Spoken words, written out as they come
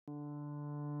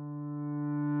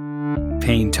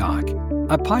Pain Talk,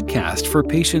 a podcast for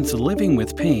patients living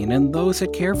with pain and those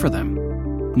that care for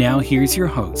them. Now here's your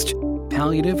host,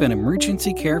 palliative and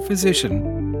emergency care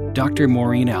physician, Dr.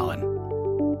 Maureen Allen.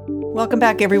 Welcome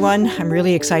back, everyone. I'm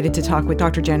really excited to talk with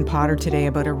Dr. Jen Potter today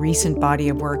about a recent body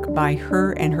of work by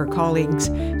her and her colleagues,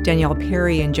 Danielle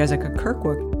Perry and Jessica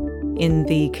Kirkwood, in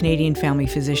the Canadian Family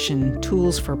Physician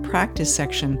Tools for Practice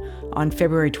section on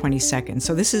February 22nd.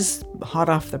 So this is hot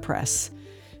off the press.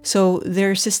 So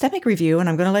their systemic review, and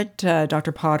I'm going to let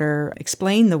Dr. Potter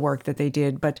explain the work that they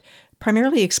did, but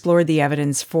primarily explored the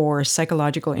evidence for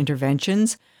psychological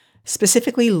interventions,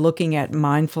 specifically looking at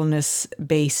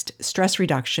mindfulness-based stress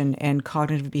reduction and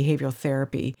cognitive behavioral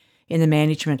therapy in the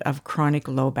management of chronic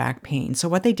low back pain. So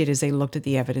what they did is they looked at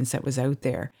the evidence that was out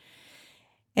there.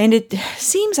 And it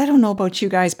seems, I don't know about you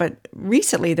guys, but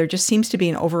recently there just seems to be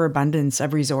an overabundance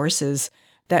of resources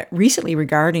that recently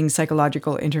regarding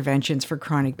psychological interventions for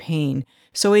chronic pain.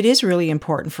 So it is really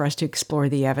important for us to explore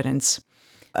the evidence.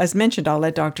 As mentioned, I'll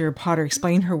let Dr. Potter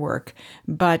explain her work,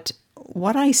 but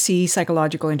what I see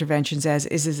psychological interventions as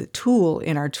is a tool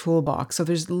in our toolbox. So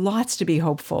there's lots to be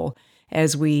hopeful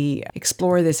as we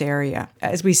explore this area.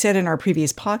 As we said in our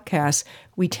previous podcast,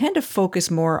 we tend to focus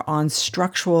more on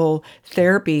structural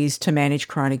therapies to manage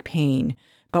chronic pain,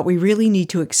 but we really need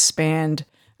to expand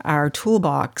our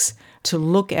toolbox to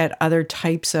look at other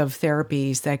types of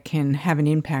therapies that can have an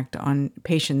impact on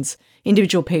patients,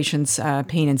 individual patients'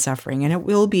 pain and suffering. And it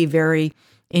will be very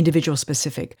individual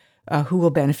specific who will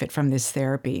benefit from this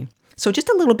therapy. So just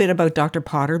a little bit about Dr.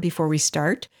 Potter before we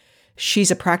start.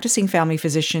 She's a practicing family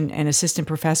physician and assistant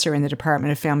professor in the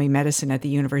Department of Family Medicine at the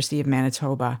University of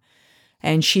Manitoba.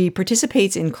 And she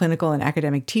participates in clinical and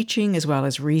academic teaching, as well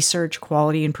as research,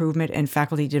 quality improvement, and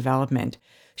faculty development.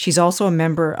 She's also a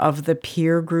member of the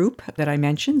peer group that I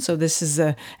mentioned. So this is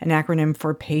an acronym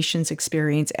for Patients,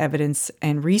 Experience, Evidence,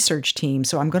 and Research Team.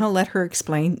 So I'm going to let her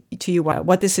explain to you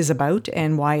what this is about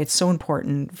and why it's so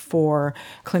important for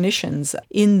clinicians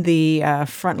in the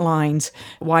front lines,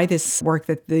 why this work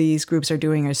that these groups are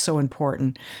doing is so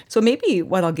important. So maybe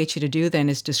what I'll get you to do then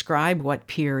is describe what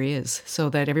peer is so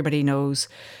that everybody knows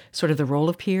sort of the role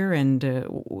of peer and,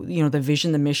 the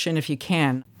vision, the mission, if you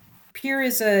can. PEER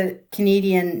is a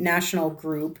Canadian national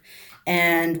group,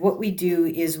 and what we do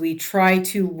is we try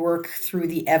to work through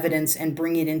the evidence and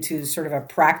bring it into sort of a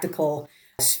practical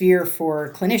sphere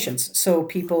for clinicians. So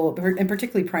people, and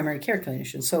particularly primary care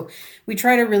clinicians. So we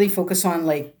try to really focus on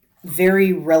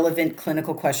very relevant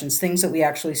clinical questions, things that we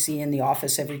actually see in the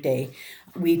office every day.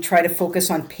 We try to focus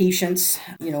on patients,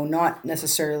 not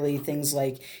necessarily things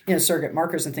like, surrogate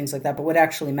markers and things like that, but what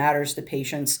actually matters to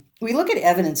patients. We look at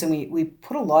evidence and we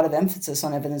put a lot of emphasis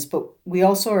on evidence, but we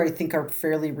also, I think, are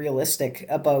fairly realistic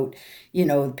about,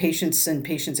 patients and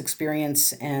patients'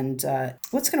 experience and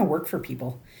what's going to work for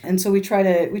people. And so we try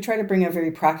to bring a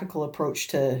very practical approach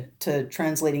to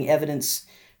translating evidence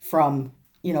from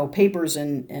papers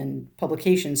and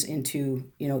publications into,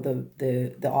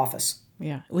 the office.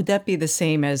 Yeah. Would that be the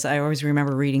same as, I always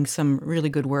remember reading some really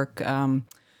good work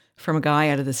from a guy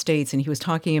out of the States, and he was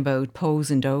talking about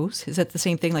POS and DOS. Is that the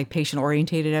same thing, like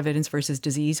patient-orientated evidence versus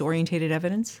disease-orientated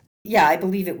evidence? Yeah, I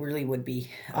believe it really would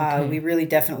be. Okay. We really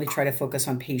definitely try to focus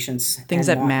on patients. Things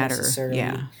that matter.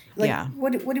 Yeah.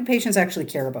 What do patients actually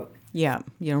care about? Yeah.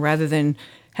 Rather than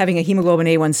having a hemoglobin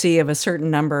A1C of a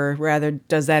certain number, rather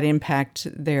does that impact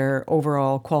their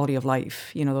overall quality of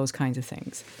life? Those kinds of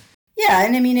things. Yeah,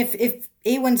 and I mean, if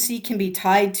A1C can be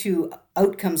tied to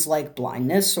outcomes like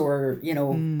blindness or,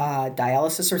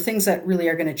 dialysis or things that really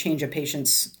are going to change a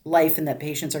patient's life and that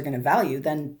patients are going to value,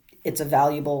 then it's a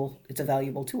valuable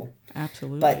tool.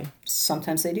 Absolutely. But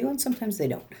sometimes they do and sometimes they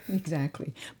don't.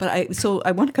 Exactly. But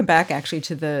I want to come back actually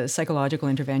to the psychological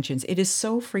interventions. It is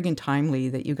so friggin' timely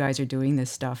that you guys are doing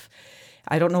this stuff.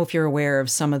 I don't know if you're aware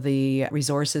of some of the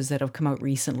resources that have come out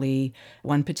recently.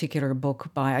 One particular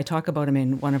book I talk about them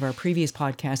in one of our previous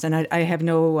podcasts, and I have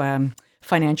no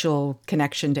financial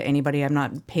connection to anybody. I'm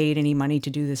not paid any money to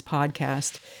do this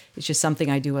podcast. It's just something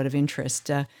I do out of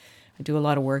interest. I do a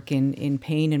lot of work in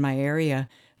pain in my area.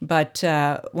 But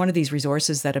one of these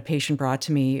resources that a patient brought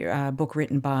to me, a book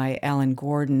written by Alan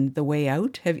Gordon, The Way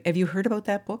Out. Have you heard about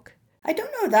that book? I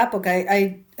don't know that book.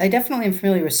 I definitely am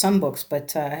familiar with some books,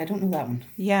 but I don't know that one.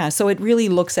 Yeah, so it really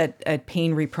looks at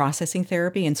pain reprocessing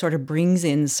therapy and sort of brings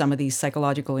in some of these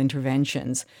psychological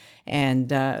interventions.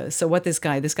 And so what this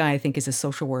guy I think is a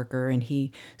social worker, and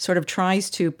he sort of tries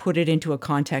to put it into a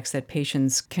context that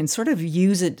patients can sort of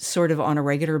use it sort of on a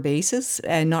regular basis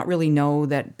and not really know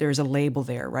that there's a label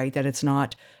there, right? That it's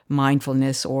not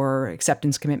mindfulness or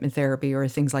acceptance commitment therapy or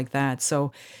things like that.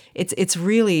 So it's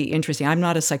really interesting. I'm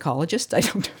not a psychologist.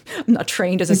 I'm not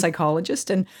trained as a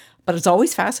psychologist, but it's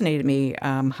always fascinated me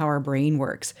how our brain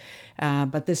works.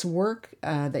 But this work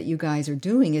that you guys are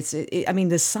doing,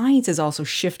 the science is also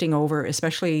shifting over,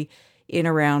 especially in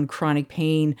around chronic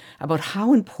pain, about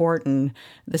how important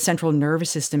the central nervous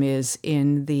system is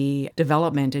in the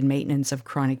development and maintenance of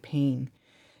chronic pain.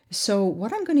 So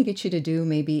what I'm going to get you to do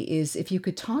maybe is if you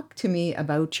could talk to me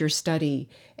about your study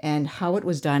and how it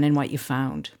was done and what you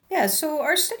found. Yeah, so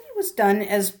our study was done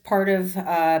as part of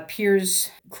Peer's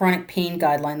chronic pain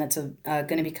guideline that's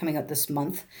going to be coming out this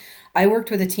month. I worked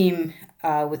with a team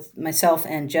with myself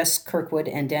and Jess Kirkwood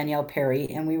and Danielle Perry,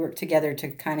 and we worked together to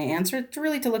kind of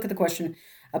to look at the question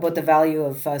about the value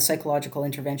of psychological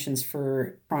interventions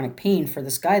for chronic pain for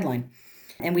this guideline.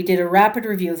 And we did a rapid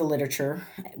review of the literature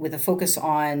with a focus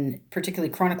on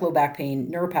particularly chronic low back pain,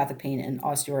 neuropathic pain, and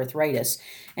osteoarthritis.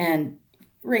 And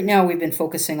right now we've been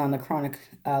focusing on the chronic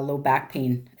low back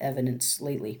pain evidence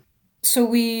lately. So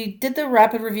we did the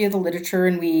rapid review of the literature,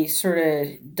 and we sort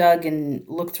of dug and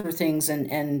looked through things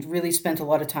and really spent a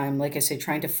lot of time, like I say,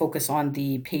 trying to focus on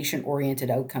the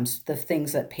patient-oriented outcomes, the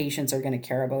things that patients are going to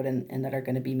care about and that are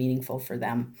going to be meaningful for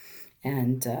them.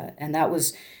 And that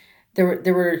was...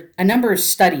 There were a number of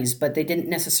studies, but they didn't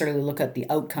necessarily look at the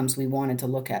outcomes we wanted to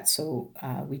look at. So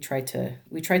we tried to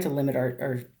limit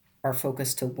our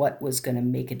focus to what was going to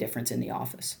make a difference in the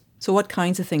office. So what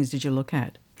kinds of things did you look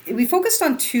at? We focused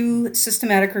on 2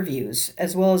 systematic reviews,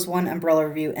 as well as 1 umbrella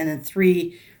review, and then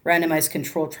 3 randomized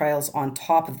control trials on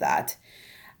top of that.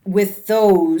 With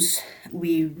those,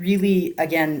 we really,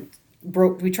 again,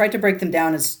 we tried to break them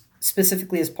down as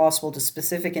specifically as possible to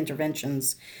specific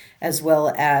interventions, as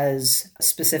well as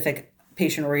specific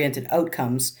patient-oriented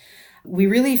outcomes. We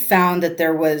really found that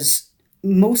there was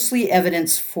mostly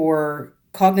evidence for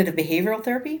cognitive behavioral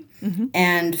therapy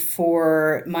and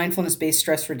for mindfulness-based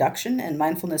stress reduction and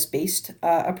mindfulness-based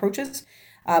approaches.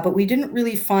 But we didn't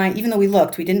really find, even though we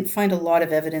looked, we didn't find a lot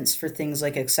of evidence for things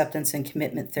like acceptance and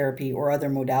commitment therapy or other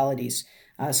modalities.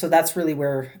 So that's really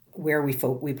where we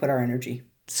put our energy.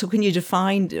 So can you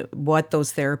define what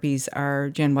those therapies are,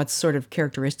 Jen, what sort of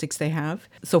characteristics they have,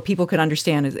 so people can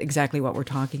understand exactly what we're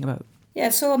talking about? Yeah,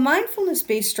 so a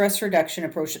mindfulness-based stress reduction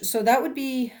approach, so that would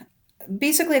be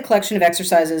basically a collection of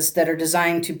exercises that are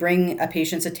designed to bring a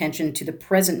patient's attention to the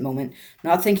present moment,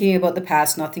 not thinking about the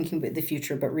past, not thinking about the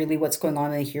future, but really what's going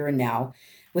on in the here and now,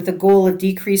 with the goal of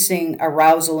decreasing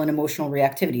arousal and emotional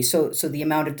reactivity, so the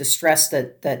amount of distress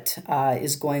that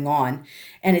is going on.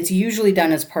 And it's usually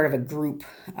done as part of a group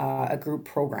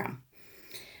program.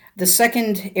 The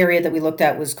second area that we looked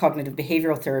at was cognitive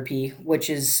behavioral therapy, which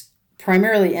is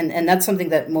primarily, and that's something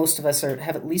that most of us have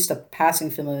at least a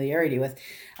passing familiarity with.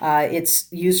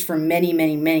 It's used for many,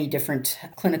 many, many different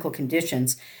clinical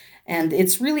conditions. And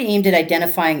it's really aimed at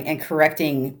identifying and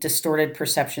correcting distorted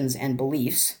perceptions and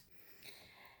beliefs.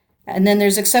 And then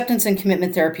there's acceptance and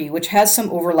commitment therapy, which has some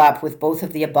overlap with both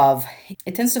of the above.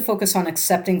 It tends to focus on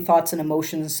accepting thoughts and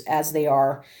emotions as they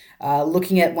are,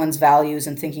 looking at one's values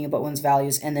and thinking about one's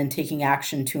values, and then taking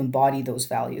action to embody those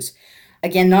values.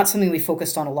 Again, not something we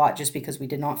focused on a lot just because we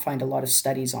did not find a lot of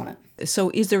studies on it.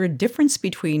 So is there a difference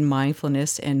between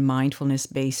mindfulness and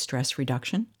mindfulness-based stress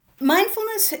reduction?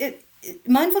 Mindfulness,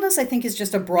 I think, is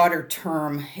just a broader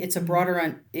term. It's a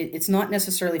broader, it's not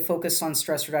necessarily focused on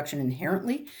stress reduction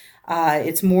inherently.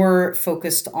 It's more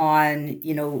focused on,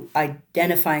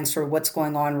 identifying sort of what's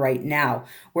going on right now.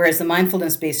 Whereas the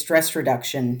mindfulness-based stress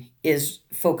reduction is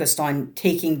focused on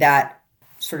taking that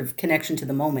sort of connection to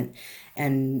the moment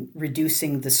and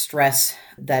reducing the stress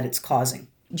that it's causing.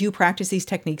 Do you practice these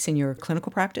techniques in your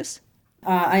clinical practice?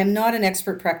 I am not an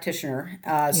expert practitioner,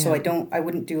 so I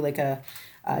wouldn't do like a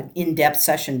in-depth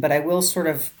session, but I will sort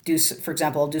of do, for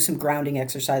example, I'll do some grounding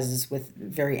exercises with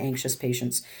very anxious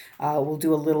patients. We'll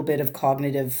do a little bit of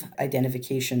cognitive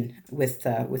identification with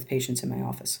patients in my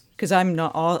office. Because I'm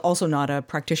also not a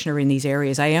practitioner in these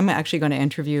areas. I am actually going to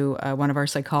interview one of our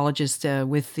psychologists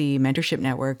with the Mentorship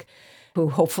Network, who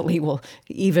hopefully will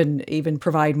even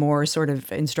provide more sort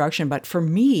of instruction. But for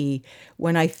me,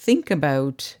 when I think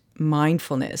about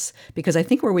mindfulness, because I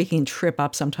think where we can trip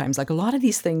up sometimes, like a lot of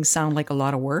these things sound like a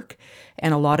lot of work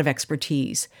and a lot of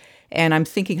expertise. And I'm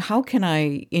thinking, how can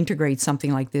I integrate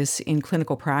something like this in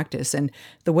clinical practice? And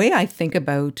the way I think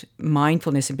about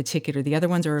mindfulness in particular, the other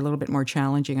ones are a little bit more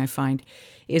challenging, I find,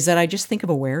 is that I just think of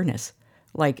awareness.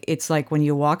 Like, it's like when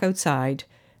you walk outside,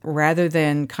 rather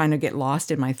than kind of get lost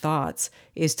in my thoughts,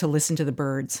 is to listen to the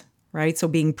birds, right? So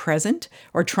being present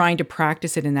or trying to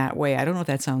practice it in that way. I don't know if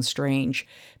that sounds strange,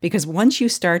 because once you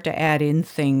start to add in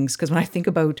things, because when I think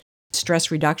about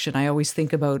stress reduction, I always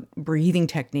think about breathing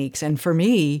techniques. And for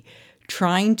me,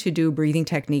 trying to do breathing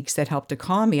techniques that help to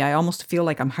calm me, I almost feel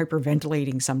like I'm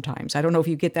hyperventilating sometimes. I don't know if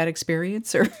you get that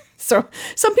experience or so.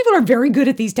 Some people are very good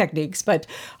at these techniques, but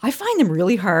I find them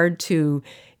really hard to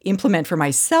implement for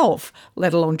myself,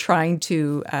 let alone trying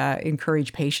to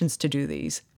encourage patients to do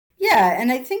these. Yeah,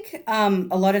 and I think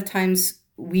a lot of times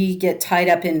we get tied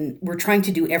up in we're trying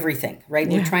to do everything, right?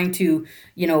 Yeah. We're trying to,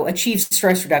 achieve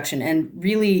stress reduction, and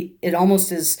really it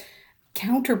almost is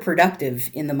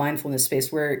counterproductive in the mindfulness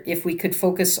space where if we could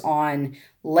focus on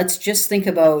let's just think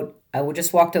about I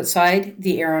just walked outside,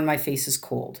 the air on my face is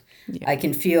cold. Yeah. I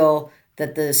can feel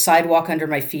that the sidewalk under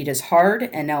my feet is hard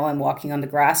and now I'm walking on the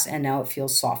grass and now it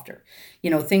feels softer.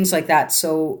 Things like that.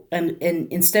 So and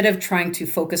instead of trying to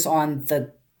focus on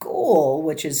the goal,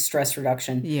 which is stress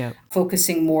reduction, Yeah.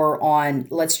 focusing more on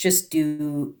let's just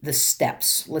do the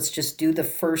steps. Let's just do the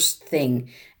first thing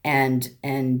and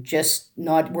just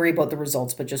not worry about the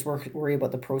results, but just worry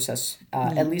about the process,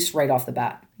 at least right off the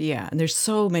bat. Yeah, and there's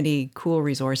so many cool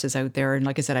resources out there. And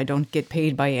like I said, I don't get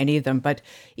paid by any of them, but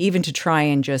even to try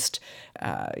and just,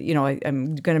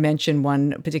 I'm going to mention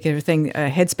one particular thing,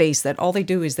 Headspace, that all they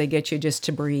do is they get you just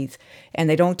to breathe. And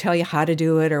they don't tell you how to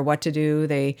do it or what to do.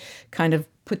 They kind of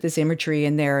put this imagery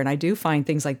in there. And I do find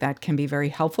things like that can be very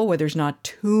helpful where there's not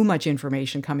too much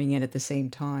information coming in at the same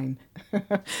time.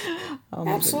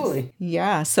 Absolutely.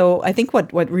 Yeah. So I think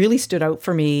what really stood out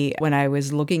for me when I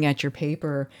was looking at your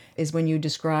paper is when you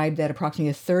described that approximately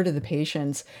a third of the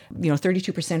patients,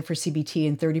 32% for CBT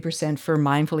and 30% for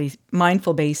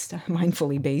mindful-based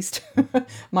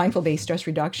stress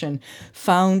reduction,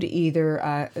 found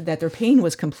either that their pain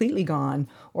was completely gone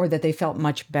or that they felt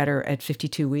much better at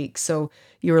 52 weeks. So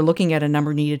you were looking at a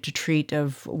number needed to treat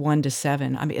of 1 to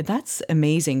 7. I mean, that's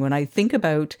amazing. When I think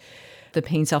about the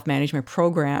pain self-management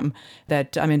program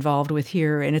that I'm involved with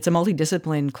here, and it's a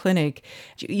multidiscipline clinic,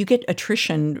 you get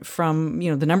attrition from,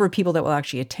 the number of people that will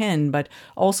actually attend, but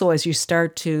also as you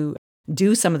start to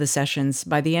do some of the sessions,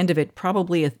 by the end of it,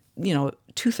 probably,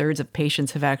 2/3 of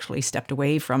patients have actually stepped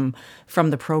away from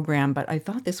the program. But I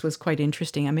thought this was quite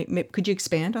interesting. I mean, could you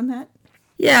expand on that?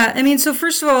 Yeah, I mean, so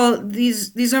first of all,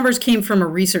 these numbers came from a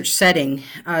research setting,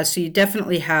 so you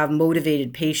definitely have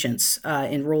motivated patients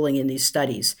enrolling in these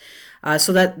studies.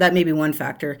 So that may be one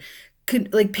factor.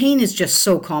 Pain is just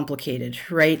so complicated,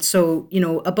 right? So,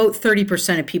 about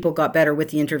 30% of people got better with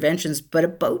the interventions, but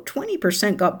about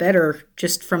 20% got better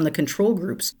just from the control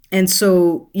groups. And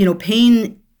so,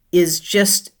 pain is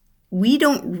just, we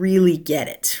don't really get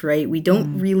it, right? We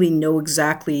don't really know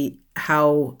exactly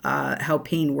how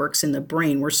pain works in the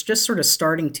brain. We're just sort of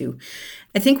starting to.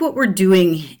 I think what we're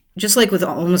doing, just like with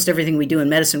almost everything we do in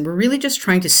medicine, we're really just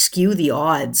trying to skew the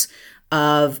odds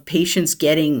of patients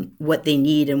getting what they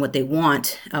need and what they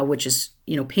want, which is,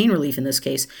 pain relief in this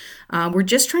case. We're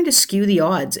just trying to skew the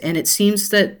odds. And it seems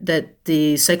that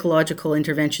the psychological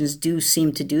interventions do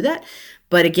seem to do that.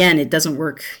 But again, it doesn't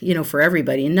work, for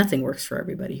everybody, and nothing works for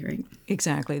everybody, right?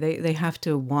 Exactly. They have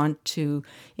to want to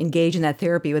engage in that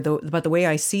therapy. But the way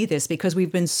I see this, because we've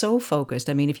been so focused,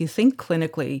 I mean, if you think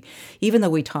clinically, even though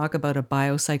we talk about a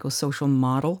biopsychosocial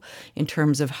model in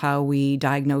terms of how we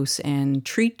diagnose and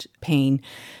treat pain,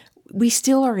 we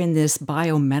still are in this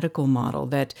biomedical model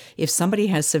that if somebody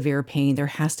has severe pain, there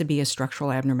has to be a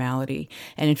structural abnormality.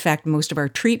 And in fact, most of our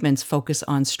treatments focus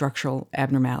on structural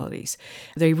abnormalities.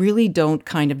 They really don't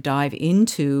kind of dive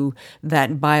into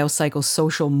that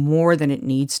biopsychosocial more than it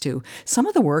needs to. Some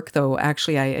of the work, though,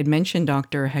 actually, I had mentioned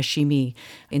Dr. Hashimi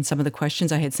in some of the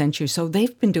questions I had sent you. So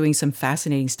they've been doing some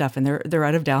fascinating stuff, and they're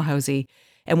out of Dalhousie.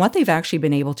 And what they've actually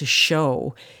been able to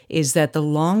show is that the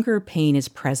longer pain is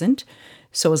present,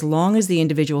 so as long as the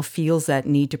individual feels that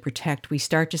need to protect, we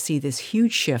start to see this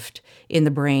huge shift in the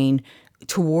brain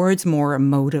towards more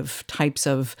emotive types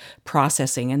of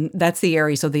processing. And that's the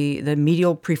area, so the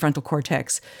medial prefrontal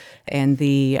cortex and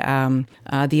the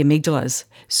amygdalas.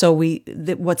 So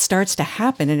what starts to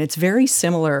happen, and it's very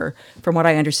similar from what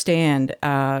I understand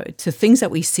to things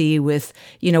that we see with,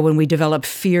 when we develop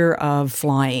fear of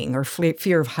flying or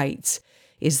fear of heights,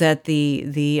 is that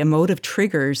the emotive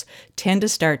triggers tend to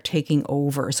start taking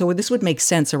over. So this would make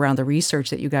sense around the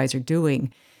research that you guys are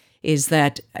doing, is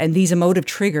that, and these emotive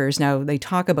triggers, now they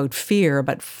talk about fear,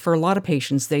 but for a lot of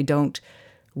patients, they don't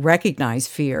recognize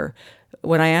fear.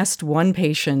 When I asked one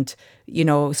patient,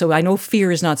 So I know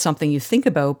fear is not something you think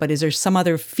about, but is there some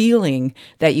other feeling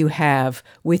that you have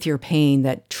with your pain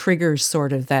that triggers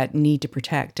sort of that need to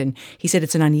protect? And he said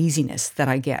it's an uneasiness that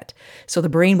I get. So the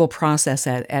brain will process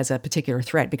that as a particular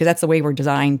threat, because that's the way we're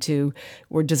designed to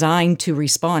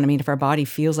respond. I mean, if our body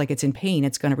feels like it's in pain,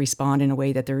 it's going to respond in a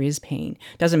way that there is pain.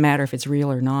 Doesn't matter if it's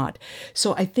real or not.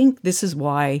 So I think this is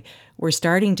why we're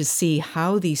starting to see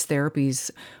how these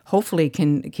therapies hopefully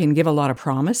can give a lot of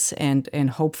promise and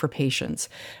hope for patients,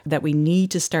 that we need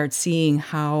to start seeing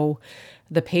how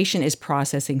the patient is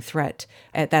processing threat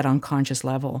at that unconscious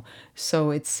level. So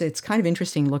it's kind of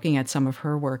interesting looking at some of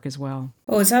her work as well.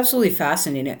 Oh, it's absolutely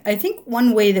fascinating. I think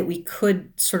one way that we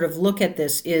could sort of look at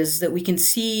this is that we can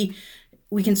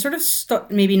sort of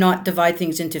maybe not divide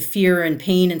things into fear and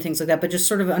pain and things like that, but just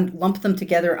sort of lump them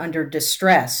together under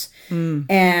distress.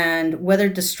 And whether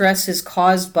distress is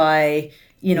caused by,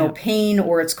 pain,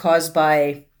 or it's caused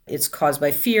by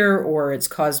fear, or it's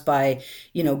caused by,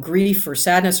 grief or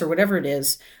sadness or whatever it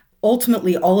is,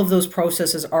 ultimately all of those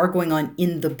processes are going on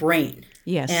in the brain.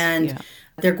 Yes. And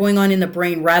they're going on in the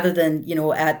brain rather than,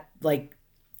 at like,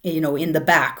 in the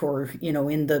back or,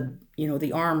 in the,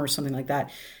 the arm or something like that.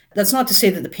 That's not to say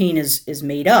that the pain is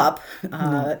made up,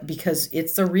 because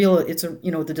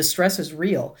the distress is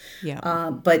real.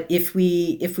 Yeah. But if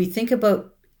we think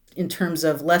about in terms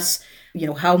of less,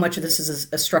 how much of this is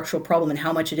a structural problem and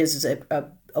how much it is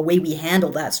a way we handle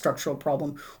that structural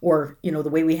problem, or, the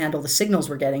way we handle the signals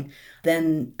we're getting,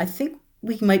 then I think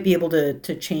we might be able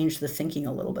to change the thinking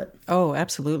a little bit. Oh,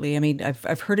 absolutely. I mean,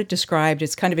 I've heard it described.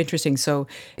 It's kind of interesting. So,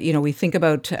 we think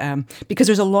about, because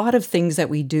there's a lot of things that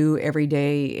we do every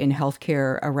day in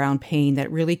healthcare around pain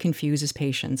that really confuses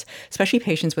patients, especially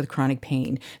patients with chronic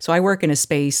pain. So I work in a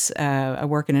space, I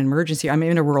work in an emergency. I'm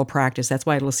in a rural practice. That's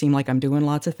why it'll seem like I'm doing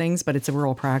lots of things, but it's a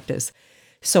rural practice.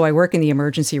 So I work in the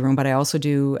emergency room, but I also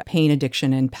do pain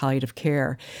addiction and palliative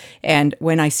care. And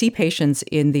when I see patients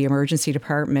in the emergency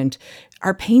department,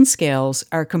 our pain scales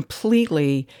are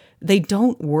they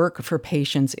don't work for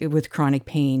patients with chronic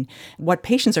pain. What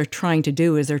patients are trying to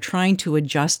do is they're trying to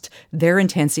adjust their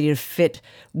intensity to fit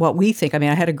what we think. I mean,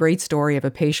 I had a great story of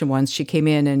a patient once. She came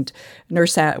in and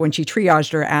nurse, when she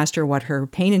triaged her, asked her what her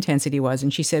pain intensity was.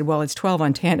 And she said, well, it's 12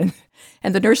 on 10.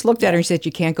 And the nurse looked at her and said,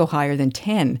 you can't go higher than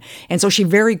 10. And so she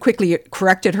very quickly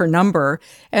corrected her number.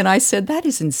 And I said, that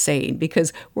is insane,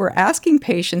 because we're asking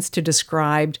patients to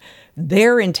describe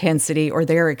their intensity or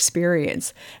their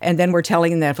experience. And then we're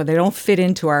telling them that if they don't fit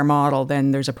into our model,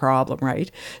 then there's a problem,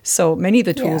 right? So many of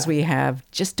the tools we have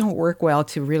just don't work well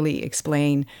to really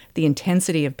explain the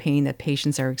intensity of pain that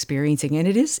patients are experiencing. And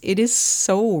it is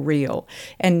so real.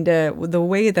 And the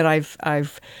way that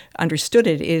I've understood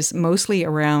it is mostly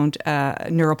around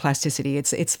neuroplasticity.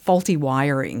 It's faulty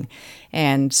wiring.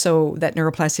 And so that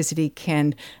neuroplasticity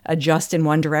can adjust in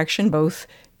one direction, both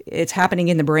it's happening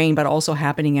in the brain, but also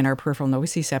happening in our peripheral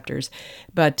nociceptors.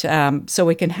 But so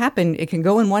it can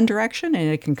go in one direction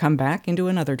and it can come back into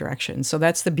another direction. So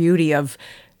that's the beauty of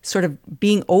sort of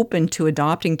being open to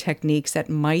adopting techniques that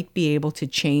might be able to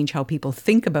change how people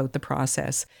think about the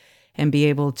process and be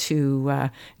able to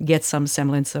get some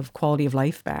semblance of quality of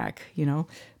life back,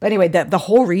 But anyway, the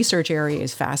whole research area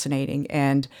is fascinating,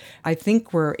 and I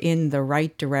think we're in the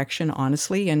right direction,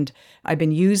 honestly. And I've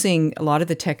been using a lot of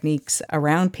the techniques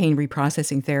around pain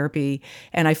reprocessing therapy,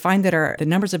 and I find that the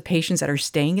numbers of patients that are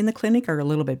staying in the clinic are a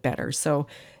little bit better. So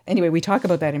anyway, we talk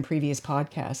about that in previous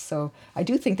podcasts. So I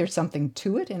do think there's something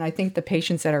to it, and I think the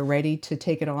patients that are ready to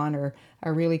take it on are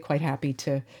really quite happy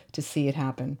to see it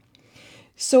happen.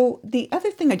 So the other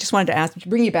thing I just wanted to ask, to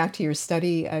bring you back to your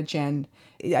study, Jen,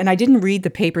 and I didn't read the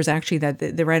papers actually, that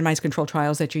the randomized control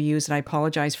trials that you used, and I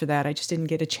apologize for that. I just didn't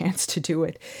get a chance to do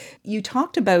it. You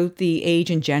talked about the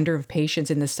age and gender of patients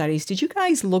in the studies. Did you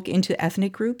guys look into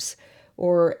ethnic groups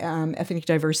or ethnic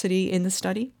diversity in the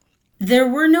study? There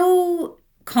were no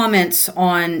comments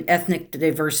on ethnic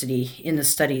diversity in the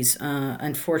studies,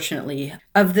 unfortunately.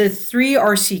 Of the 3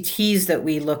 RCTs that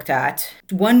we looked at,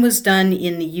 one was done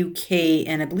in the UK,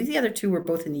 and I believe the other 2 were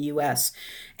both in the US.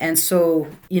 And so,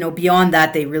 beyond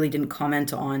that, they really didn't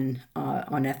comment on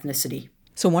ethnicity.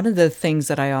 So one of the things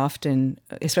that I often,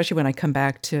 especially when I come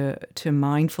back to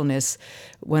mindfulness,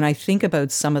 when I think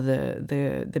about some of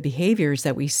the behaviors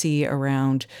that we see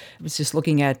around, I was just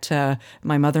looking at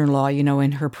my mother-in-law,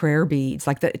 in her prayer beads,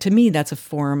 like that. To me, that's a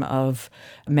form of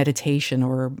meditation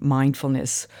or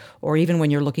mindfulness, or even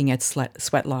when you're looking at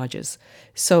sweat lodges.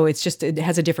 So it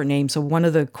has a different name. So one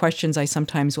of the questions I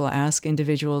sometimes will ask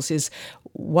individuals is,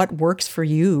 what works for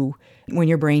you when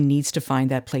your brain needs to find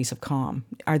that place of calm?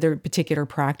 Are there particular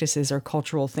practices or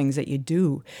cultural things that you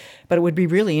do? But it would be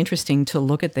really interesting to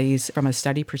look at these from a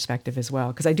study perspective as well,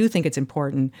 because I do think it's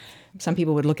important. Some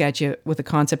people would look at you with the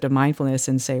concept of mindfulness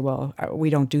and say, well, we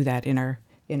don't do that in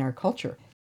our culture.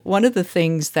 One of the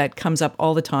things that comes up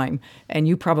all the time, and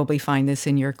you probably find this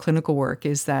in your clinical work,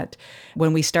 is that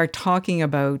when we start talking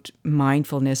about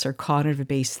mindfulness or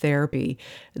cognitive-based therapy,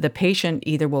 the patient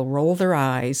either will roll their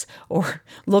eyes or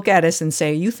look at us and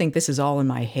say, you think this is all in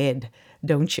my head,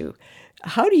 don't you?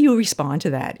 How do you respond to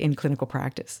that in clinical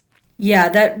practice? Yeah,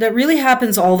 that really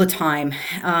happens all the time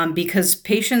because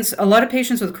a lot of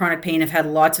patients with chronic pain have had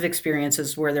lots of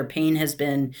experiences where their pain has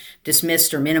been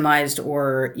dismissed or minimized,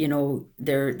 or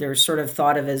they're sort of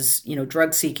thought of as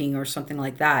drug seeking or something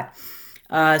like that.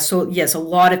 So yes, a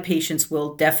lot of patients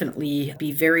will definitely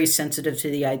be very sensitive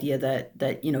to the idea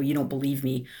that you don't believe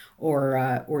me,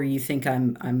 or you think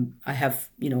I have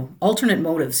alternate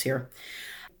motives here.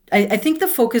 I think the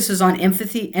focus is on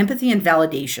empathy and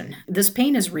validation. This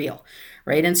pain is real,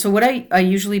 right? And so what I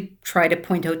usually try to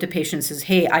point out to patients is,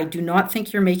 hey, I do not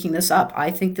think you're making this up.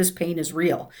 I think this pain is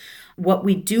real. What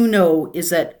we do know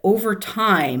is that over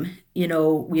time,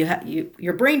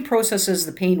 your brain processes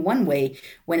the pain one way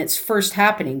when it's first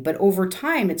happening, but over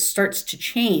time it starts to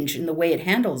change in the way it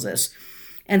handles this.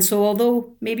 And so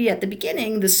although maybe at the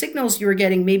beginning, the signals you were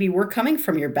getting maybe were coming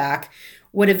from your back,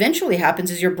 what eventually happens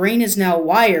is your brain is now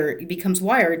becomes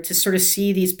wired to sort of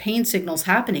see these pain signals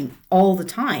happening all the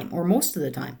time or most of the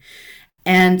time.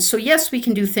 And so, yes, we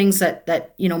can do things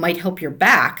that might help your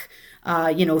back,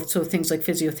 so things like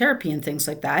physiotherapy and things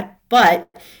like that. But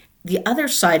the other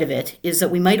side of it is that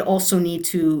we might also need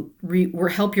to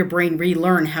help your brain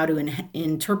relearn how to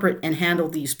interpret and handle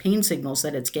these pain signals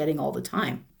that it's getting all the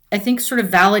time. I think sort of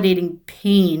validating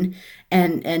pain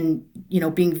and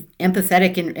being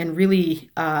empathetic and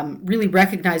really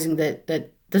recognizing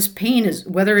that this pain is,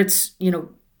 whether it's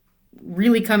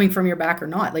really coming from your back or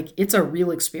not, like, it's a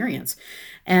real experience.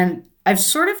 And I've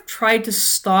sort of tried to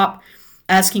stop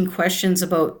asking questions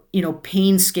about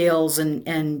pain scales and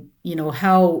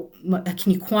how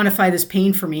can you quantify this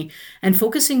pain for me, and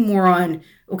focusing more on,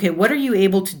 okay, what are you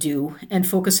able to do, and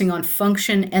focusing on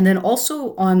function, and then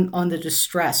also on the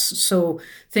distress. So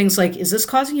things like, is this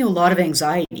causing you a lot of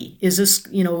anxiety? Is this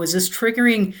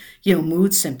triggering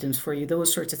mood symptoms for you?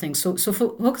 Those sorts of things. So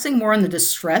focusing more on the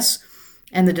distress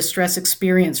and the distress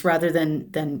experience rather than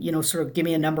sort of give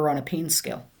me a number on a pain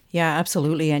scale. Yeah,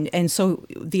 absolutely. And so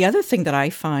the other thing that I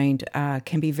find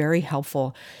can be very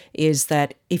helpful is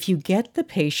that if you get the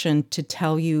patient to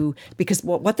tell you, because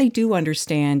what they do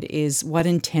understand is what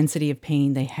intensity of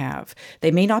pain they have.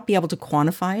 They may not be able to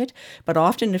quantify it, but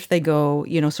often if they go,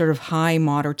 sort of high,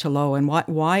 moderate to low, and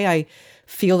why I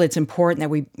feel it's important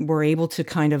that we're able to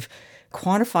kind of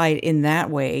quantify it in that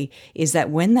way is that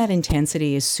when that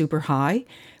intensity is super high,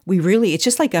 it's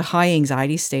just like a high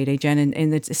anxiety state, Jen,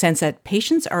 in the sense that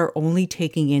patients are only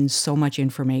taking in so much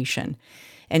information.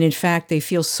 And in fact, they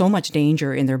feel so much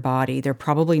danger in their body. They're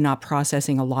probably not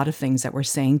processing a lot of things that we're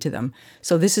saying to them.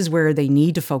 So this is where they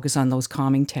need to focus on those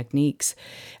calming techniques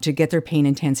to get their pain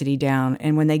intensity down.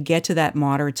 And when they get to that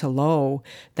moderate to low,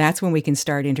 that's when we can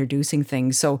start introducing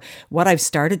things. So what I've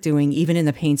started doing, even in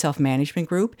the pain self-management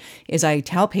group, is I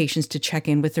tell patients to check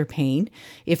in with their pain.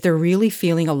 If they're really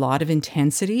feeling a lot of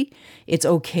intensity, it's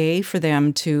okay for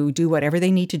them to do whatever they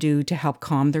need to do to help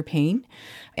calm their pain,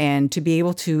 and to be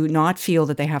able to not feel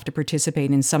that they have to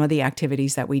participate in some of the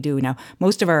activities that we do. Now,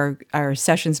 most of our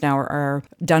sessions now are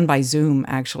done by Zoom,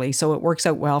 actually, so it works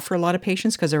out well for a lot of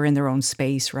patients because they're in their own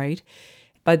space, right?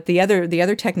 But the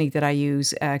other technique that I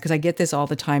use, because I get this all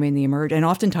the time in the emerge, and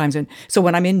oftentimes, so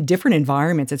when I'm in different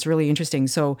environments, it's really interesting.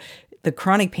 So the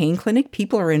chronic pain clinic,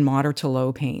 people are in moderate to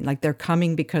low pain. Like, they're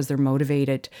coming because they're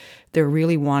motivated. They're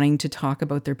really wanting to talk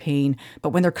about their pain. But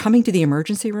when they're coming to the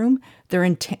emergency room,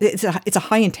 it's a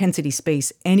high intensity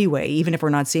space anyway, even if we're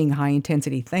not seeing high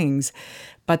intensity things.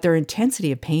 But their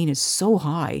intensity of pain is so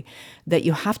high that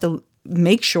you have to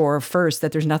make sure first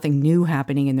that there's nothing new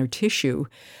happening in their tissue.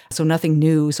 So nothing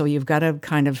new. So you've got to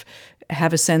kind of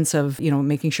have a sense of,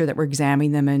 making sure that we're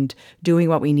examining them and doing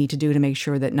what we need to do to make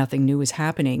sure that nothing new is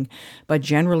happening. But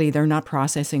generally, they're not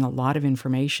processing a lot of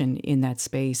information in that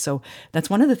space. So that's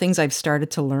one of the things I've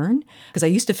started to learn, because I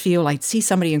used to feel I'd see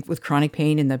somebody with chronic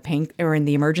pain in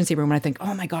the emergency room, and I think,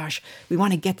 oh my gosh, we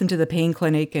want to get them to the pain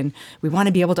clinic and we want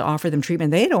to be able to offer them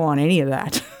treatment. They don't want any of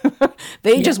that.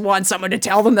 They just want someone to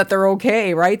tell them that they're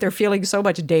okay, right? They're feeling so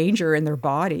much danger in their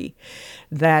body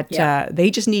that they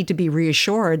just need to be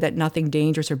reassured that nothing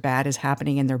dangerous or bad is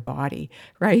happening in their body,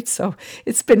 right? So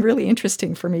it's been really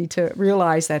interesting for me to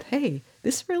realize that, hey,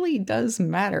 this really does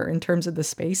matter in terms of the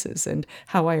spaces and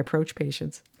how I approach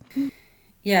patients.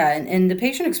 Yeah, and the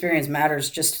patient experience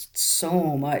matters just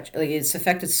so much. Like it's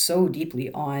affected so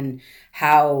deeply on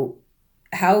how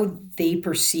they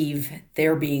perceive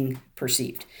they're being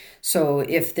perceived. So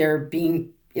if they're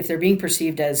being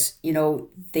perceived as,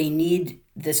 they need,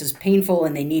 this is painful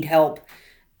and they need help,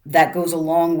 that goes a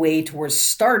long way towards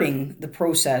starting the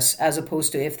process, as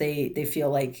opposed to if they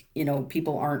feel like,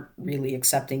 people aren't really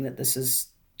accepting that this is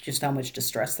just how much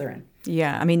distress they're in.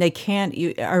 Yeah, I mean, they can't.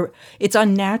 It's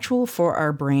unnatural for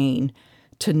our brain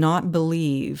to not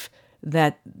believe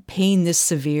that pain this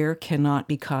severe cannot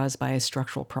be caused by a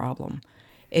structural problem.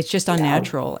 It's just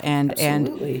unnatural,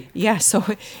 Absolutely. and yeah, so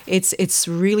it's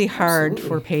really hard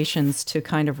Absolutely. for patients to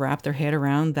kind of wrap their head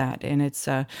around that. And it's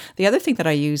the other thing that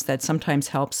I use that sometimes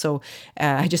helps. So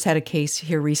I just had a case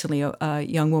here recently, a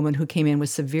young woman who came in with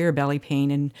severe belly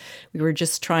pain, and we were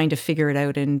just trying to figure it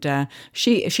out. And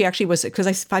she actually was, because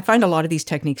I find a lot of these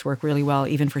techniques work really well,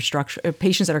 even for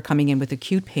patients that are coming in with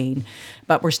acute pain,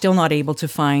 but we're still not able to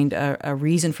find a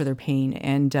reason for their pain.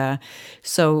 And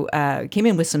so came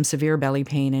in with some severe belly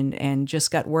pain. And just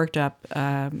got worked up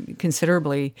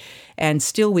considerably, and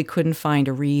still we couldn't find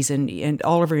a reason, and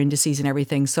all of her indices and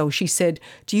everything. So she said,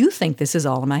 "Do you think this is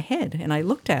all in my head?" And I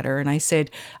looked at her and I said,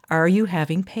 "Are you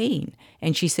having pain?"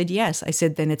 And she said, "Yes." I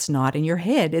said, "Then it's not in your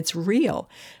head, it's real.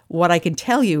 What I can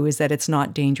tell you is that it's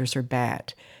not dangerous or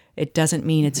bad. It doesn't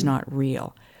mean it's not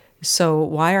real." So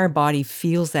why our body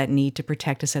feels that need to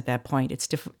protect us at that point,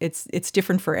 it's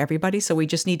different for everybody. So we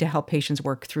just need to help patients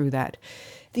work through that.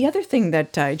 The other thing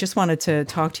that I just wanted to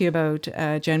talk to you about,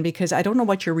 Jen, because I don't know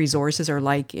what your resources are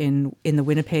like in the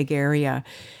Winnipeg area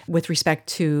with respect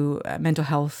to mental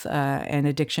health and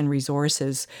addiction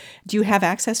resources. Do you have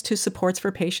access to supports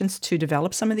for patients to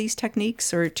develop some of these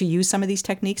techniques or to use some of these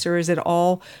techniques, or is it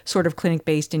all sort of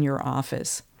clinic-based in your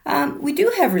office? We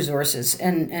do have resources,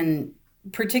 and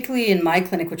particularly in my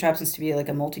clinic, which happens to be like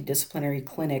a multidisciplinary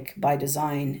clinic by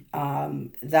design,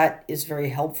 that is very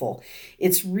helpful.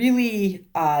 It's really,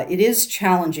 it is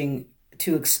challenging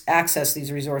to access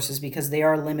these resources because they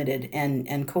are limited,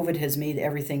 and COVID has made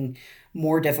everything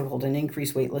more difficult and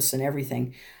increased wait lists and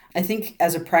everything. I think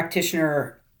as a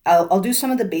practitioner, I'll do some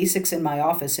of the basics in my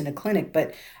office in a clinic,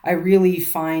 but I really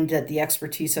find that the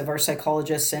expertise of our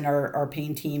psychologists and our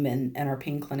pain team and our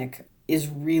pain clinic is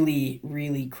really,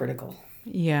 really critical.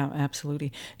 Yeah,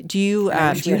 absolutely. Do you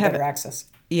I wish do we you had have better access.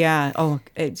 Yeah. Oh,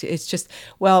 it's just,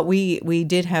 well, we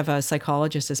did have a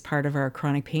psychologist as part of our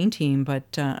chronic pain team, but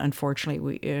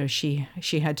unfortunately,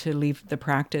 she had to leave the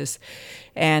practice,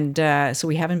 and so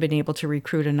we haven't been able to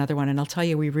recruit another one. And I'll tell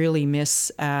you, we really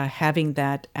miss having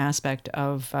that aspect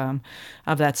of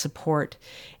that support.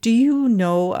 Do you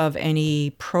know of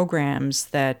any programs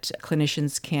that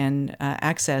clinicians can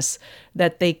access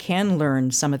that they can learn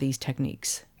some of these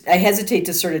techniques? I hesitate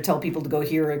to sort of tell people to go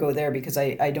here or go there because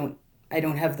I don't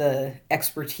have the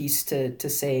expertise to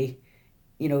say,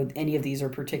 any of these are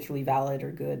particularly valid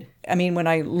or good. I mean, when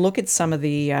I look at some of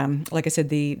the, like I said,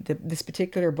 this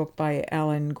particular book by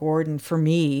Alan Gordon, for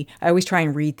me, I always try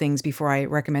and read things before I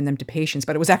recommend them to patients,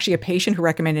 but it was actually a patient who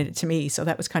recommended it to me, so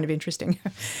that was kind of interesting.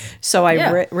 So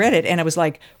I read it, and I was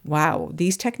like, wow,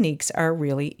 these techniques are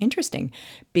really interesting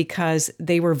because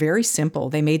they were very simple.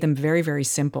 They made them very, very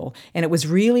simple, and it was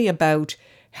really about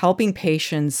helping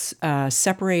patients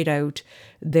separate out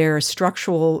their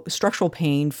structural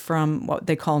pain from what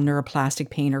they call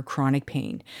neuroplastic pain or chronic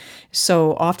pain.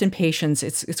 So often patients,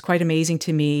 it's quite amazing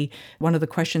to me. One of the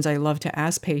questions I love to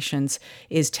ask patients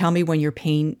is, tell me when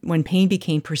pain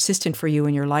became persistent for you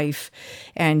in your life.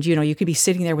 And you could be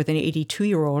sitting there with an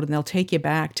 82-year-old and they'll take you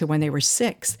back to when they were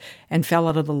 6 and fell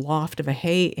out of the loft of a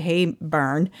hay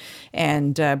barn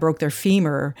and broke their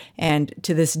femur. And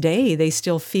to this day, they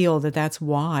still feel that that's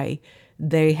why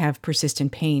they have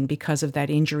persistent pain because of that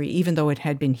injury, even though it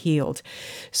had been healed.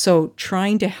 So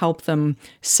trying to help them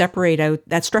separate out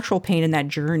that structural pain in that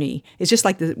journey is just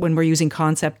like when we're using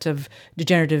concept of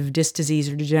degenerative disc disease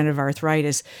or degenerative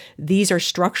arthritis. These are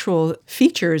structural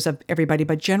features of everybody,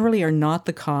 but generally are not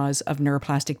the cause of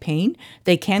neuroplastic pain.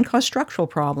 They can cause structural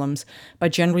problems,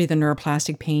 but generally the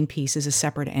neuroplastic pain piece is a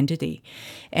separate entity.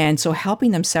 And so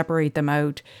helping them separate them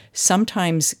out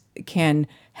sometimes can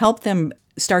help them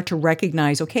start to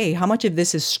recognize, okay, how much of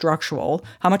this is structural?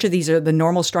 How much of these are the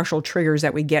normal structural triggers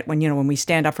that we get when we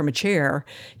stand up from a chair,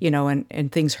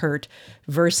 and things hurt,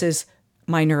 versus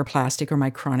my neuroplastic or my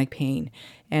chronic pain,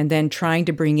 and then trying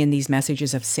to bring in these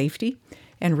messages of safety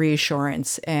and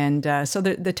reassurance. And so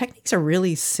the techniques are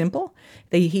really simple.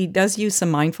 He does use some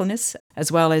mindfulness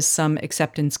as well as some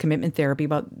acceptance commitment therapy.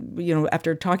 But,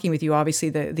 after talking with you, obviously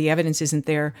the evidence isn't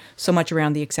there so much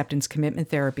around the acceptance commitment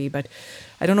therapy. But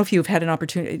I don't know if you've had an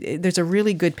opportunity. There's a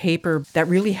really good paper that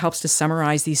really helps to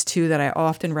summarize these two that I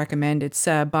often recommend. It's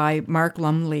by Mark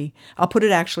Lumley. I'll put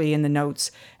it actually in the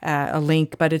notes, a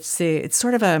link. But it's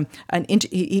sort of it's an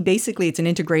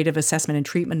integrative assessment and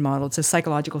treatment model. It's a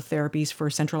psychological therapies for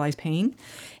centralized pain.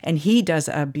 And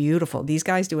these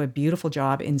guys do a beautiful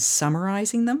job in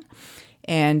summarizing them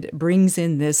and brings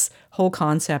in this whole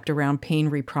concept around pain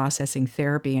reprocessing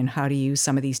therapy and how to use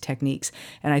some of these techniques.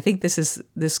 And I think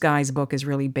this guy's book is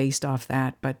really based off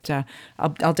that. But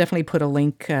I'll definitely put a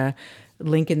link in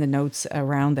the notes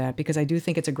around that, because I do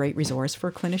think it's a great resource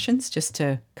for clinicians just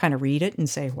to kind of read it and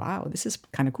say, wow, this is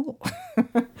kind of cool.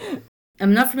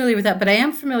 I'm not familiar with that, but I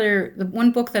am familiar. The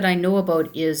one book that I know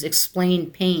about is Explain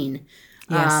Pain,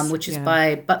 which is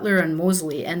by Butler and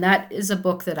Mosley. And that is a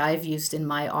book that I've used in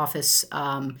my office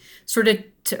sort of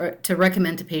to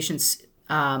recommend to patients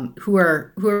who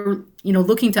are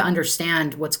looking to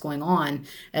understand what's going on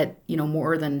at,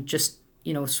 more than just,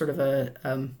 sort of a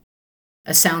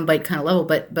soundbite kind of level,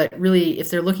 but really, if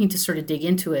they're looking to sort of dig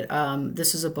into it,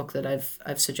 this is a book that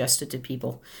I've suggested to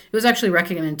people. It was actually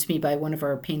recommended to me by one of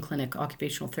our pain clinic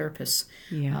occupational therapists,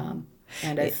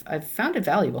 and I've found it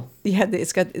valuable. Yeah,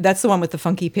 that's the one with the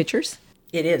funky pictures.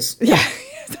 It is. Yeah.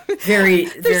 Very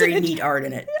neat art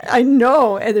in it. I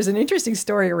know. And there's an interesting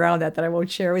story around that I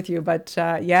won't share with you. But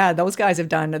those guys have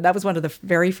done, that was one of the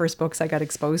very first books I got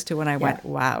exposed to when I went,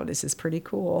 wow, this is pretty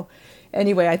cool.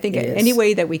 Anyway, I think any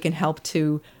way that we can help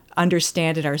to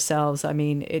understand it ourselves,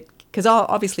 because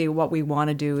obviously what we want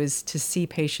to do is to see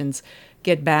patients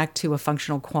get back to a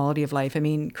functional quality of life.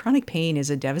 Chronic pain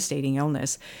is a devastating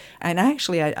illness. And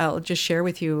actually, I'll just share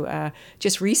with you,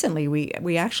 just recently,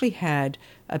 we actually had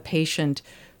a patient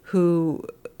who,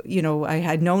 I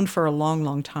had known for a long,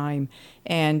 long time.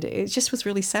 And it just was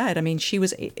really sad.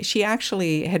 She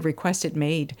actually had requested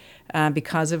MAID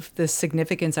because of the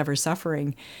significance of her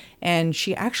suffering. And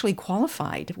she actually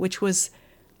qualified, which was,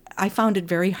 I found it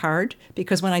very hard,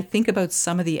 because when I think about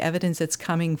some of the evidence that's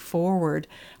coming forward,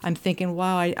 I'm thinking,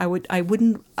 wow,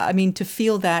 to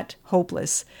feel that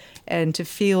hopeless and to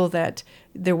feel that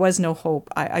there was no hope,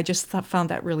 I just found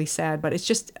that really sad. But it's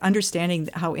just understanding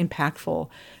how impactful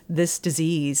this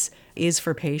disease is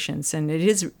for patients. And it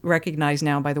is recognized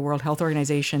now by the World Health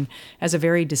Organization as a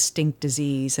very distinct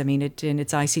disease. It in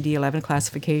its ICD-11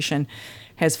 classification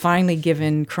has finally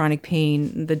given chronic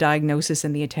pain the diagnosis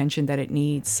and the attention that it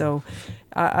needs. So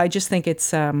I just think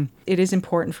it is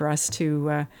important for us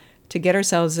to get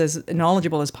ourselves as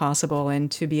knowledgeable as possible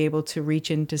and to be able to reach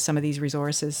into some of these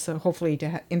resources, so hopefully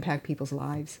to impact people's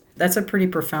lives. That's a pretty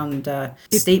profound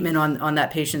statement on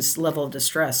that patient's level of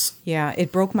distress. Yeah,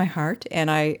 it broke my heart.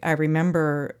 And I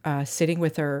remember sitting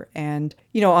with her, and,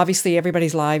 obviously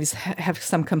everybody's lives have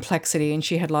some complexity, and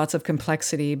she had lots of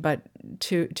complexity, but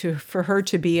for her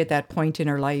to be at that point in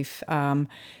her life, and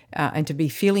to be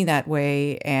feeling that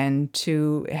way, and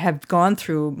to have gone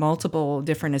through multiple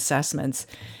different assessments,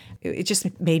 it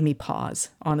just made me pause,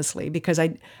 honestly, because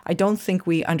I don't think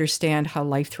we understand how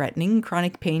life-threatening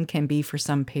chronic pain can be for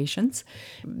some patients.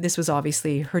 This was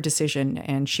obviously her decision,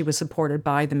 and she was supported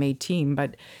by the MAID team,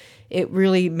 but it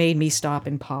really made me stop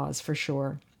and pause for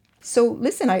sure. So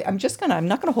listen, I'm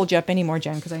not going to hold you up anymore,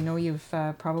 Jen, because I know you've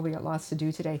probably got lots to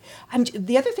do today.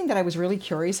 The other thing that I was really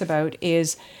curious about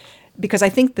is, because I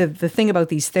think the thing about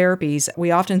these therapies,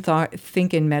 we often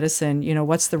think in medicine,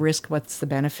 what's the risk, what's the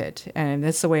benefit? And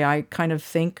that's the way I kind of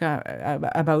think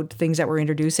about things that we're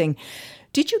introducing.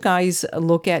 Did you guys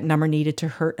look at number needed to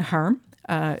harm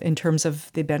in terms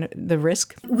of the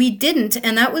risk? We didn't,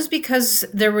 and that was because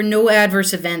there were no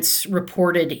adverse events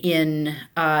reported in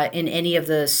any of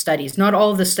the studies. Not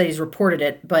all of the studies reported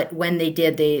it, but when they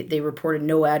did, they reported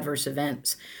no adverse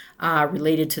events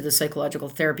related to the psychological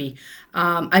therapy.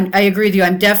 I agree with you.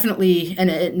 I'm definitely,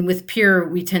 and with peer,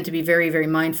 we tend to be very, very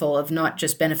mindful of not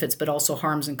just benefits, but also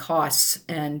harms and costs.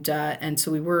 And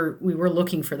so we were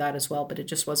looking for that as well, but it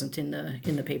just wasn't in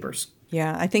the papers.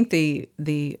 Yeah, I think I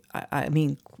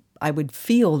would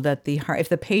feel that if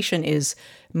the patient is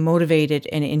motivated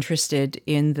and interested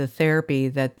in the therapy,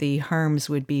 that the harms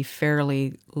would be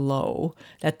fairly low.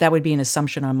 That would be an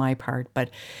assumption on my part, but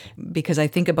because I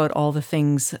think about all the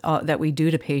things that we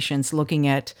do to patients, looking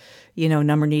at,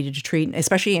 number needed to treat,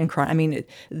 especially in chronic.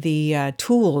 The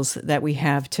tools that we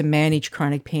have to manage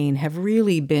chronic pain have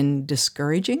really been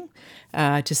discouraging,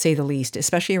 to say the least,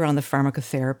 especially around the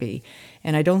pharmacotherapy.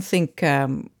 And I don't think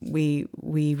we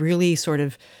really sort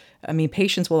of.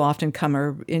 Patients will often come,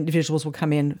 or individuals will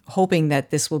come in hoping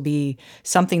that this will be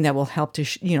something that will help to,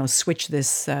 switch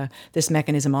this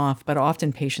mechanism off. But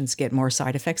often patients get more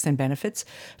side effects than benefits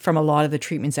from a lot of the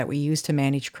treatments that we use to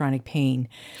manage chronic pain.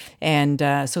 And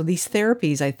so these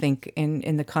therapies, I think,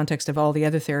 in the context of all the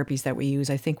other therapies that we use,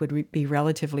 I think would be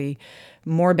relatively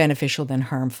more beneficial than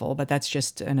harmful. But that's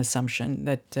just an assumption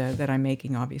that I'm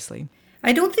making, obviously.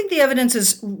 I don't think the evidence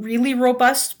is really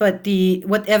robust, but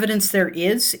what evidence there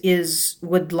is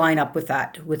would line up with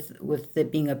that, with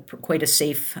it being quite a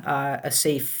safe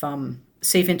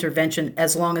intervention,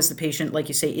 as long as the patient, like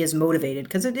you say, is motivated,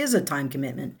 because it is a time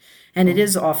commitment, and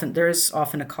there is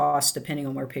often a cost depending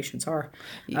on where patients are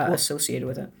associated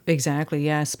with it. Exactly,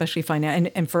 yeah, especially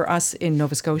and for us in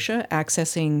Nova Scotia,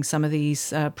 accessing some of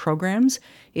these programs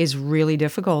is really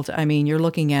difficult. You're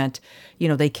looking at,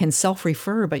 they can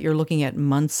self-refer, but you're looking at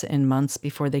months and months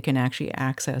before they can actually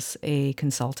access a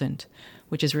consultant,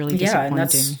 which is really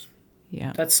disappointing.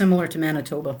 And that's similar to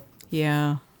Manitoba.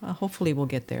 Yeah, hopefully we'll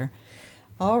get there.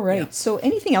 All right. Yeah. So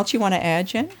anything else you want to add,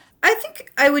 Jen? I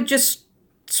think I would just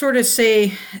sort of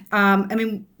say,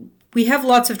 we have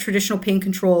lots of traditional pain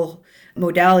control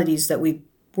modalities that we've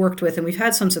worked with and we've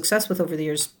had some success with over the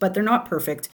years, but they're not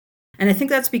perfect. And I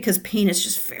think that's because pain is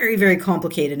just very, very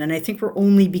complicated. And I think we're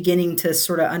only beginning to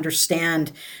sort of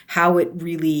understand how it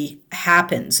really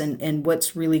happens and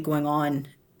what's really going on,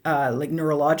 like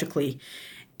neurologically.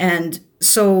 And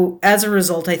so as a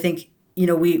result, I think,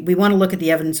 we want to look at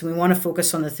the evidence and we want to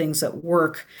focus on the things that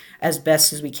work as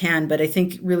best as we can. But I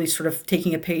think really sort of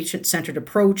taking a patient-centered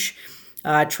approach,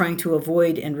 trying to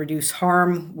avoid and reduce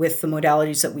harm with the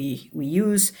modalities that we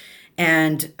use,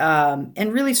 and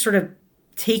really sort of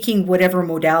taking whatever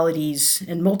modalities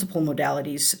and multiple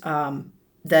modalities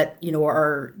that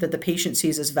that the patient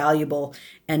sees as valuable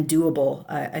and doable,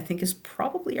 I think is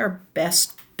probably our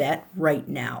best bet right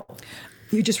now.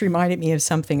 You just reminded me of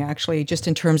something, actually, just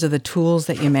in terms of the tools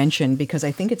that you mentioned, because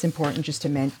I think it's important just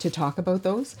to talk about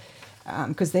those,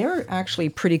 because they're actually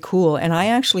pretty cool. And I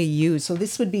actually use, so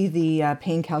this would be the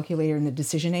pain calculator and the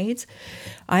decision aids.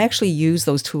 I actually use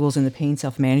those tools in the pain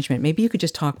self-management. Maybe you could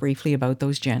just talk briefly about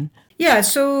those, Jen. Yeah,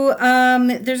 so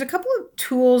there's a couple of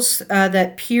tools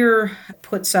that Peer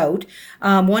puts out.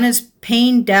 One is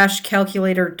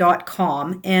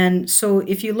pain-calculator.com. And so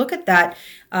if you look at that,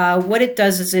 what it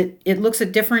does is it looks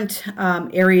at different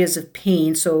areas of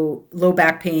pain, so low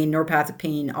back pain, neuropathic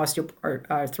pain,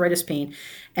 osteoarthritis pain,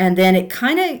 and then it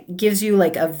kind of gives you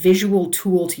like a visual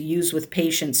tool to use with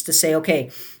patients to say,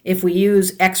 okay, if we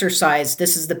use exercise,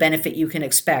 this is the benefit you can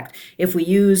expect. If we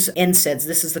use NSAIDs,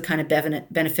 this is the kind of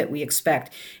benefit we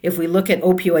expect. If we look at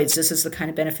opioids, this is the kind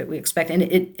of benefit we expect. And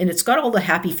it's got all the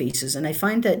happy faces, and I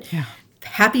find that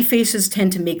happy faces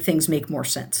tend to make things make more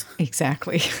sense.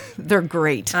 Exactly. They're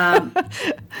great.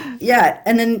 Yeah.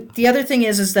 And then the other thing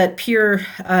is that Peer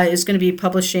is going to be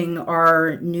publishing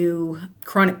our new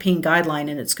chronic pain guideline,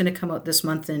 and it's going to come out this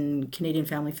month in Canadian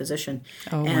Family Physician.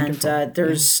 Oh, and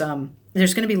wonderful.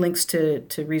 There's going to be links to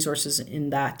resources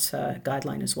in that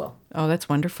guideline as well. Oh, that's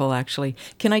wonderful, actually.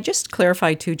 Can I just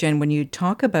clarify too, Jen, when you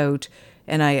talk about,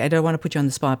 and I don't want to put you on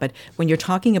the spot, but when you're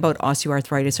talking about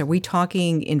osteoarthritis, are we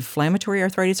talking inflammatory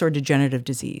arthritis or degenerative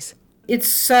disease?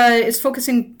 It's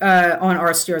focusing on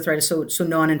osteoarthritis, so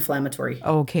non-inflammatory.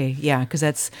 Okay, yeah,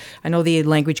 because I know the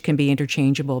language can be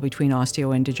interchangeable between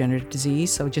osteo and degenerative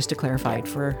disease, so just to clarify it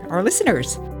for our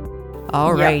listeners.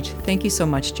 All right. Thank you so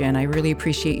much, Jen. I really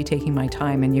appreciate you taking my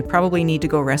time, and you probably need to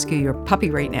go rescue your puppy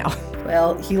right now.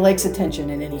 Well, he likes attention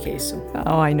in any case. So.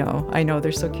 Oh, I know.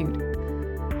 They're so cute.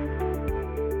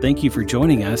 Thank you for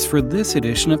joining us for this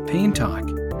edition of Pain Talk.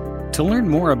 To learn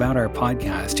more about our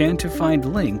podcast and to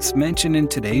find links mentioned in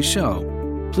today's show,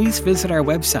 please visit our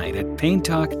website at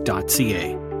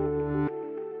paintalk.ca.